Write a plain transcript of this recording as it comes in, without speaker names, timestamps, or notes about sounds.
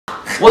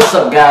What's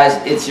up,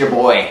 guys? It's your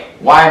boy.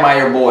 Why am I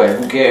your boy?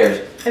 Who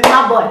cares? It's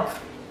my boy.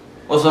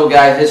 What's up,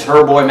 guys? It's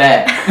her boy,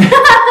 Matt.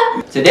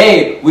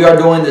 Today, we are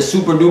doing the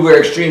super duper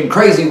extreme,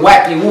 crazy,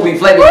 wacky, whoopie,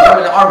 flavor,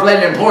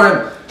 arm-plated,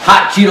 important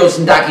hot Cheetos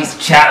and Takis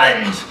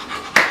challenge.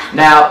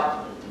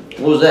 Now,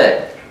 what was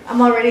that? I'm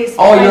already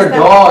Oh, you're a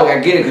dog. I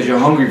get it because you're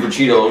hungry for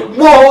Cheetos.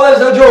 Whoa,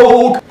 that's a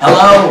joke.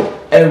 Hello,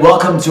 and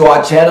welcome to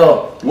our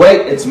channel.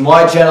 Wait, it's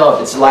my channel.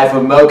 It's Life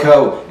of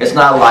Moco. It's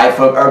not Life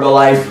of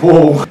Herbalife.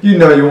 Whoa, you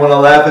know you want to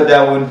laugh at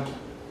that one.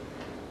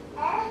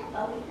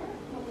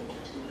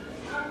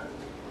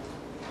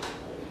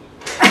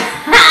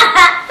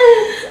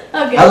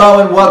 Okay. Hello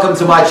and welcome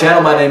to my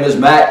channel. My name is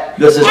Matt.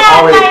 This is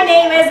Ari. My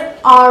name is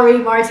Ari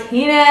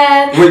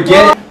Martinez. We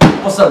get it.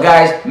 What's up,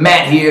 guys?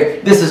 Matt here.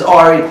 This is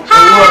Ari.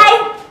 Hi.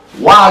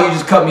 Wow, you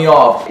just cut me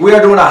off. We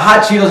are doing a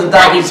hot Cheetos and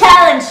Takis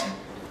challenge.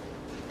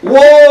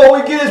 Whoa,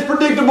 we get it's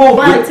predictable.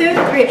 1, 2,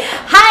 3.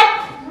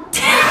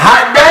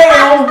 Hot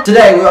damn.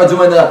 Today we are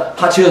doing the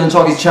hot Cheetos and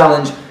Takis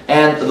challenge,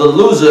 and the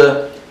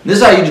loser. This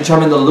is how you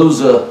determine the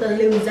loser. The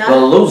loser. The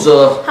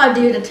loser. How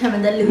do you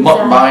determine the loser?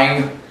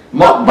 Mukbang.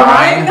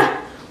 Mukbang.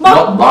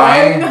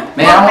 Mukbang.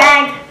 Man,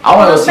 I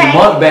want to go see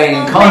mukbang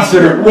in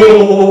concert. Whoa.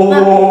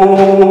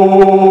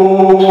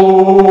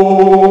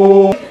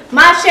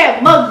 My chef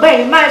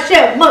mukbang. My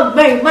chef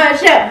mukbang. My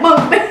chef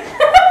mukbang.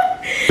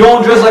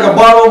 Don't dress like a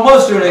bottle of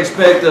mustard and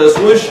expect a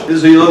swish. This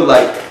is who you look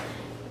like.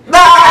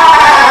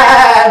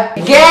 Ah!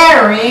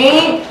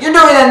 Gary, you're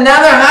doing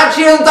another hot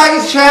Cheetos and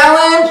Takis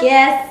challenge?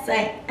 Yes,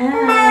 I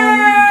am.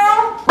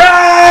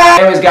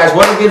 Anyways, guys,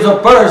 whoever gives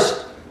up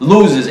first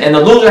loses, and the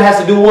loser has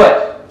to do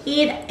what?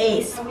 Eat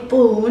a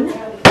spoon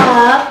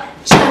of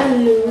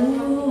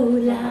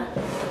Cholula.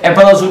 And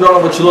for those who don't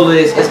know what Cholula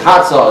is, it's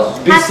hot sauce.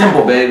 Be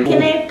simple, babe.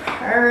 Can I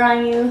purr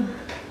on you?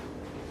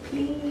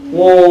 Please.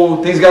 Whoa,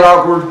 things got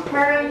awkward.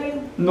 Purr on you?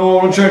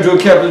 No, don't turn into a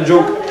Captain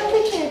joke.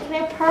 Can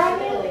I purr on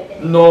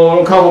you? No,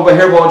 don't come up with a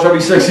hairball and try to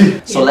be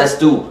sexy. So let's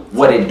do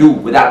what it do.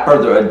 Without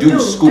further ado,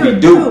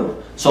 Scooby-Doo.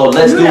 So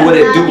let's do what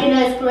it do.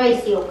 Happiness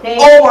crazy, okay?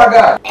 Oh my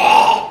God.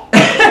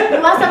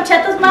 You want some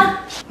Cheetos, ma?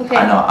 Okay.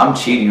 I know, I'm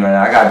cheating right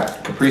now. I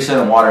got Capri Sun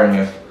and water in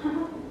here.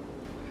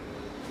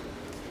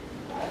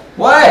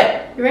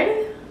 What? You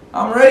ready?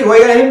 I'm ready. Why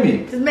you gotta hit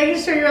me? Just making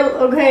sure you're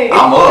okay.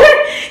 I'm up.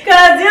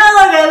 Cause you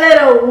look a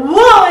little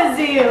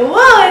woozy.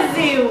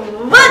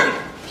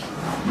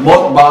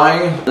 Mukbang.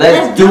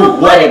 Let's do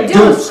what it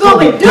do,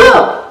 Scooby-Doo.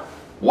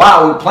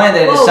 Wow, we planned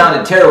that and it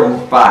sounded terrible.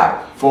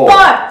 5, 4,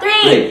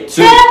 3,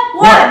 2,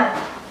 1.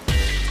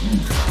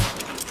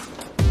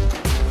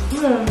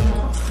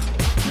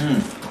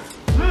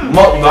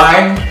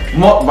 Mukbang,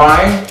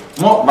 mukbang,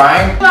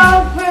 mukbang.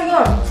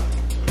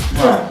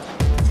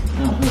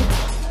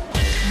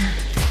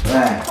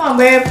 Come on,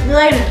 babe. You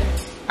like it?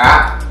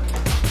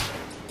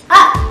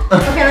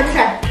 Okay, let's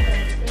try.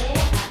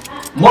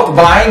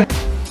 Mukbang.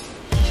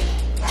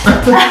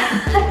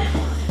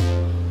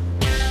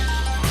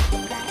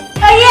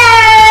 Oh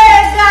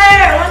yeah! Got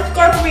it! 1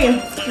 score for me.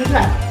 Let's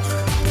try.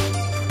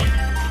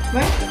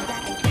 Right?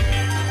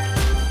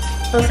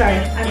 Oh, sorry. I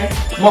missed.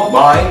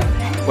 Mukbang.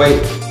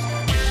 Wait.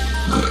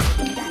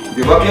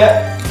 Give up yet?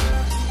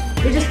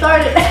 We just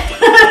started.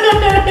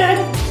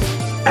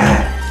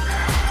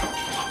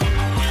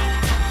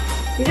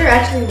 These are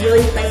actually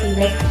really spicy,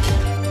 right?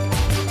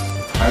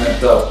 I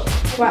messed up.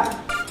 Wow.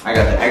 I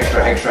got the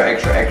extra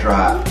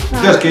hot.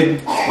 Just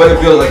kidding. But it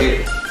feels like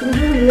it.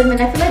 Lemon.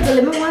 I feel like the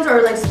lemon ones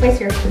are like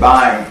spicier.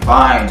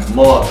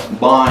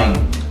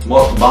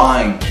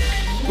 Mukbang.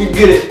 We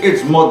get it.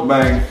 It's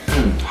mukbang.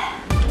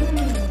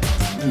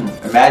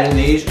 Imagine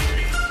these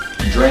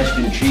drenched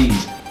in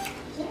cheese.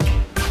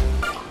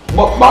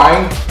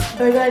 Mukbang.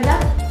 Are we like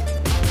that?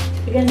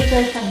 You're gonna do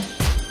first time.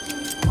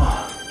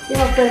 See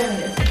how good it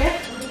is, okay?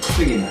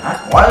 Freaking hot.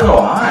 Why is it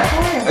so hot?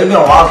 It's been a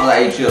while since I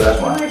ate Cheetos, that's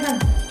One why. more time.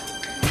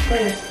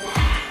 Wait.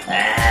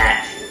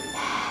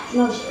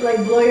 No, like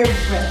blow your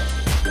breath.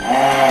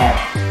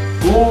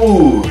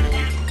 Ooh.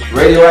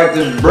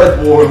 Radioactive breath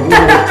war.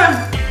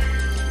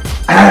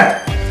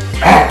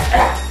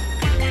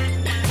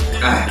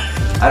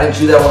 I didn't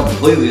chew that one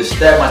completely. It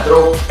stabbed my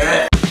throat.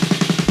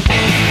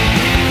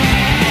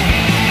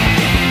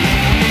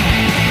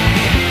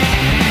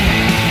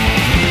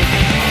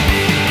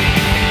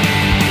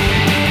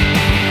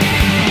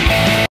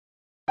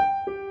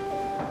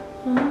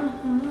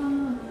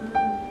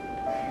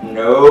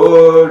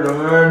 No,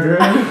 don't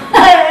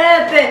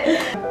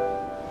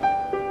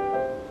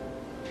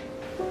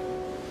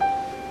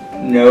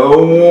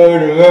No more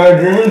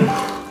imagine.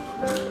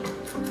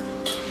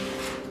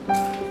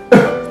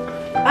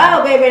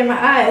 Oh, baby, in my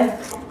eyes.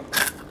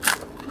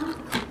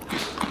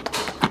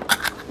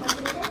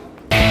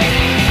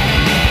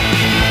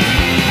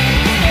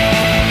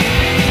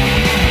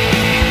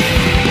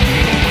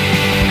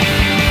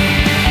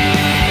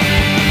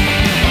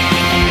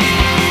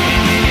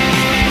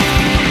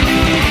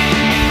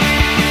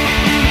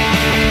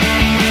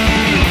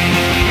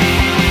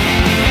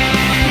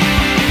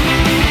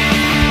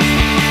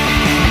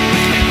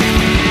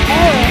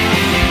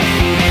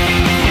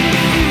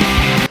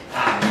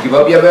 Give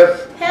up yet, babe?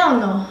 Hell Hell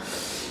no.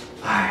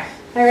 Alright.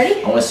 Are you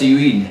ready? I want to see you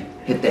eating.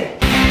 Hit that.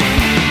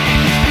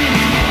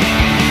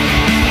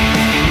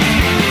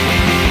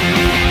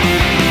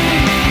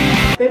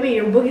 Baby,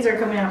 your boogies are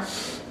coming out.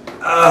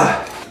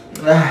 I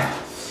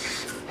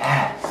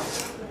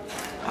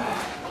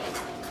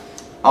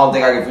don't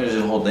think I can finish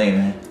this whole thing,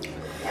 man.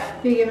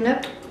 You giving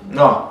up?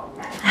 No.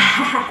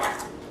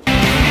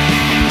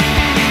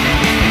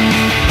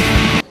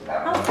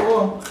 I'm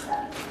full.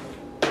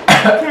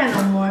 I can't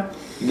no more.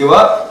 You give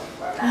up?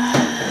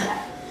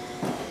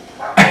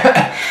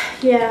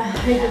 Yeah,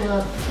 I give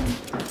up.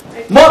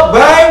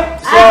 Mukbang!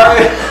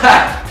 Sorry.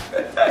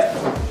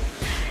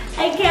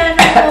 I can't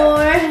no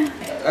more.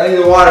 I need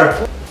the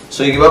water.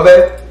 So you give up,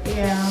 babe?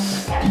 Yeah.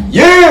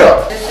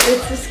 Yeah!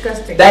 It's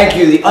disgusting. Thank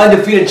you, the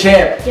undefeated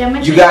champ.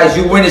 Yeah, you guys,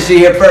 you witnessed it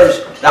here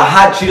first. The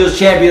Hot Cheetos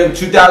champion of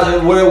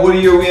 2000. What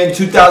year are we in?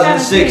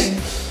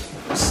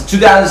 2006.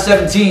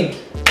 2017.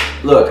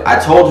 Look, I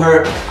told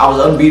her I was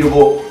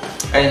unbeatable,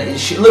 and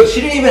she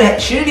didn't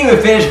even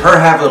finish her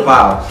half of the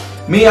pile.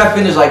 Me, I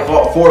finished like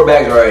 4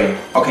 bags already.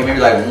 Okay, maybe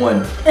like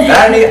 1. And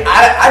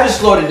I just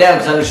slowed it down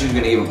because I knew she was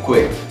gonna give it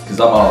quick. Because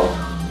I'm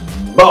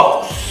a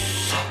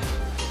boss.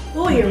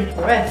 Oh, your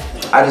breath.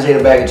 I just ate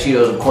a bag of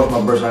Cheetos. Of course,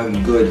 my breath's not gonna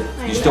be good.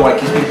 You still want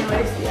to kiss me?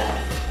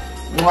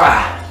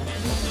 Mwah.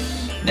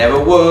 Never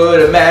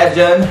would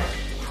imagine.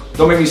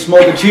 Don't make me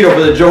smoke a Cheeto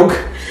for the joke.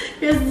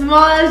 You're the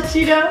smallest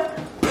Cheeto.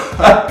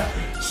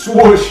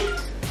 Swoosh.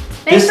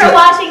 Thanks for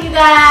watching, you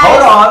guys.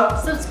 Hold on.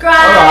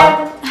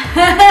 Subscribe.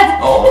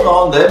 Hold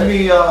on. Let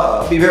me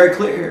be very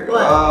clear.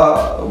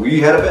 What?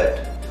 We had a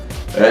bet,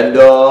 and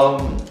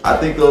I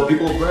think the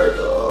people of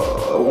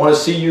America want to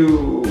see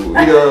you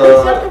eat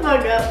Shut the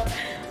fuck up.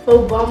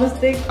 Obama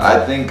stick.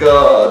 I think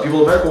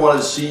people of America want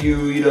to see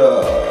you eat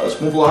a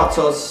spoonful of hot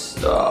sauce.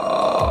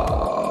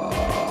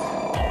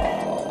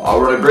 I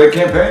run a great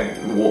campaign.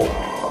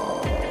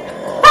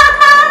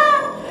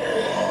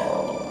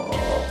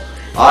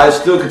 I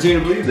still continue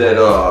to believe that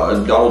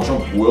Donald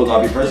Trump will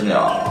not be president.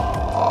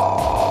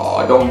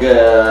 I don't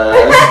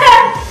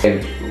guess.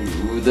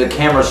 The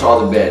camera saw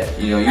the bet.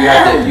 You know,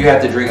 you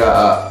have to drink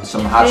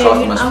some hot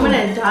sauce in my spoon. I'm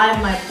gonna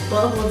die. My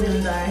butthole's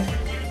gonna die.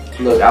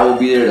 Look, I will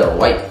be there to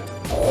wipe.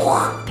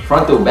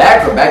 Front to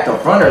back or back to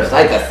front or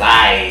side to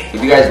side.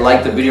 If you guys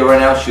like the video right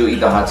now, she'll eat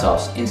the hot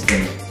sauce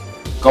instantly.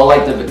 Go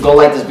like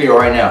this video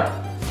right now.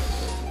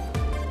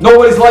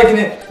 Nobody's liking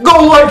it.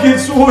 Go like it,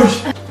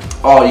 swoosh.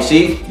 Oh, you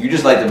see? You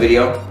just like the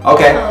video.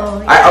 Okay.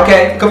 Oh, yeah.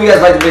 Okay. Come, you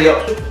guys like the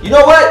video. You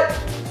know what?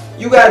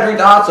 You gotta drink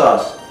the hot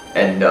sauce.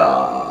 And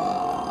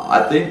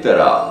I think that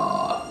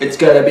it's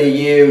gonna be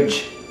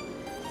huge.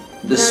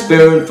 The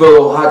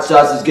spoonful of hot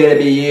sauce is gonna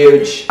be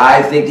huge.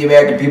 I think the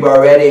American people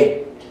are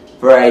ready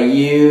for a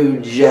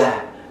huge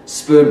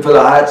spoonful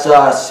of hot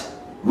sauce.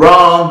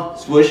 Wrong.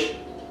 Swoosh.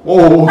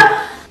 Whoa.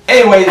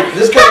 Anyway,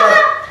 this girl,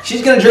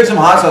 she's gonna drink some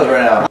hot sauce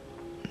right now.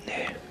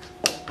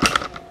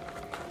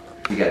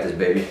 You got this,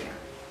 baby.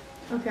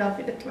 Okay, I'll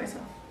feed it to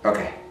myself.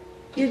 Okay.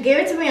 You gave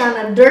it to me on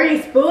a dirty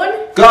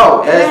spoon?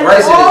 Go! It has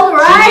rice in it. All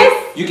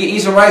rice? You can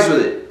eat some rice with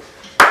it.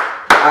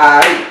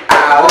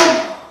 Ow.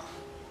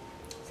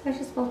 This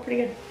actually smells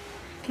pretty good.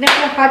 Can I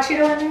put a hot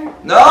Cheeto in there?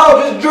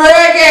 No, just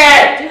drink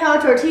it! Do you have a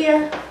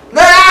tortilla?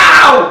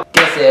 No!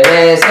 Que se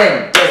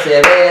besen, que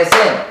se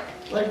besen.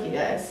 Look, you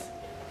guys.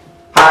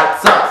 Hot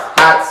sauce,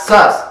 hot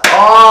sauce.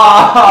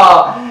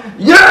 Oh,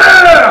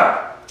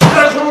 yeah!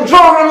 That's what I'm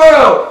talking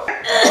about!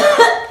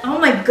 Oh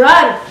my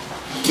god.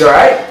 You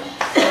alright?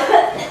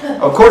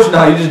 Of course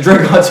not, you just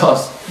drink hot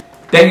sauce.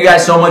 Thank you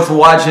guys so much for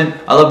watching.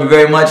 I love you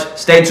very much.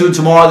 Stay tuned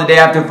tomorrow or the day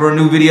after for a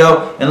new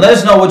video. And let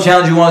us know what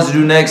challenge you want us to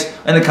do next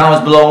in the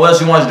comments below. What else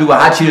you want us to do with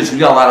hot Cheetos, because we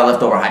got a lot of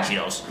leftover hot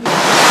Cheetos.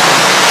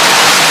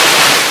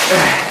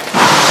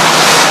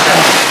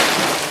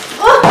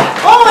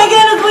 Oh my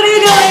goodness, what are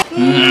you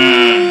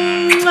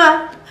doing?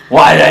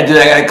 Why did I do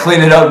that? I gotta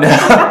clean it up now.